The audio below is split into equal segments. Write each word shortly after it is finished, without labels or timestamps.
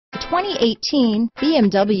2018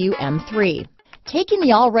 BMW M3. Taking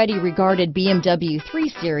the already regarded BMW 3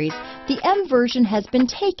 Series, the M version has been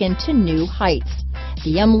taken to new heights.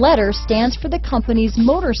 The M letter stands for the company's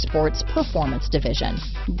Motorsports Performance Division.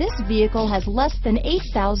 This vehicle has less than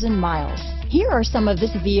 8,000 miles. Here are some of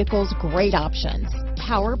this vehicle's great options: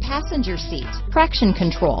 power passenger seat, traction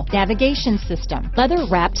control, navigation system,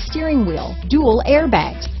 leather-wrapped steering wheel, dual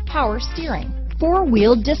airbags, power steering,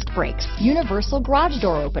 four-wheel disc brakes, universal garage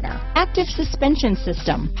door opener, active suspension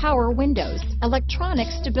system, power windows, electronic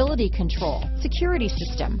stability control, security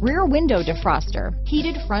system, rear window defroster,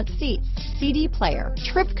 heated front seats, CD player,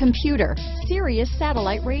 trip computer, Sirius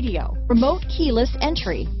satellite radio, remote keyless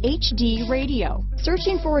entry, HD radio.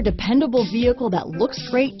 Searching for a dependable vehicle that looks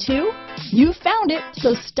great too? You found it,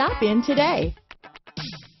 so stop in today.